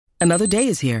Another day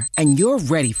is here, and you're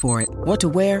ready for it. What to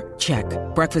wear? Check.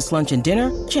 Breakfast, lunch, and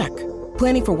dinner? Check.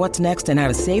 Planning for what's next and how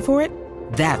to save for it?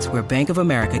 That's where Bank of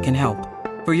America can help.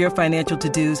 For your financial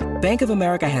to-dos, Bank of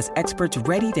America has experts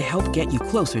ready to help get you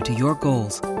closer to your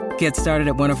goals. Get started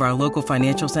at one of our local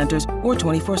financial centers or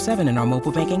 24/7 in our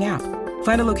mobile banking app.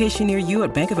 Find a location near you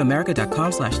at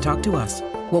bankofamerica.com/talktous.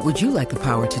 What would you like the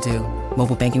power to do?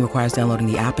 Mobile banking requires downloading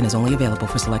the app and is only available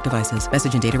for select devices.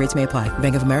 Message and data rates may apply.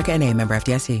 Bank of America N.A., member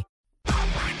FDIC.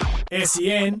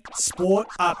 SEN Sport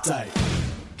Update.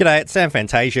 G'day, it's Sam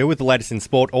Fantasia with the latest in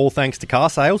sport, all thanks to car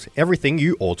sales, everything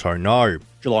you auto know.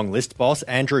 Geelong list boss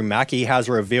Andrew Mackie has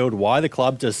revealed why the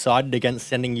club decided against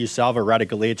sending Yusava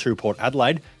Radagalier to Port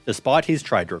Adelaide despite his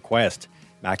trade request.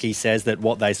 Mackie says that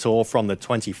what they saw from the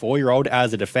 24-year-old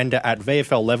as a defender at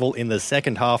VFL level in the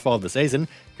second half of the season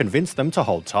convinced them to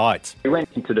hold tight. He went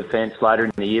into defence later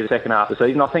in the year, the second half of the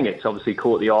season. I think it's obviously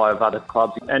caught the eye of other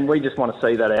clubs, and we just want to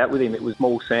see that out with him. It was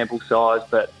small sample size,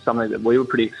 but something that we were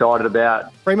pretty excited about.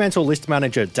 Fremantle list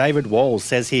manager David Walls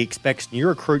says he expects new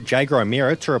recruit Jager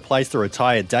O'Meara to replace the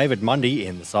retired David Mundy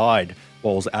in the side.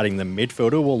 Walls adding the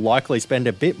midfielder will likely spend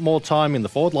a bit more time in the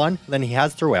forward line than he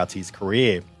has throughout his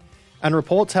career. And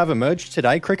reports have emerged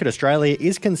today Cricket Australia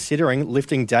is considering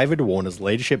lifting David Warner's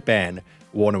leadership ban.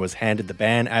 Warner was handed the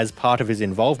ban as part of his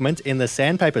involvement in the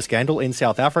sandpaper scandal in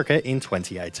South Africa in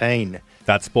 2018.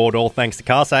 That's sport, all thanks to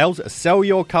car sales. Sell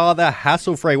your car the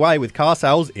hassle-free way with car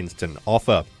sales instant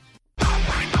offer.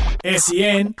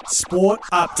 SEN Sport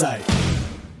Update.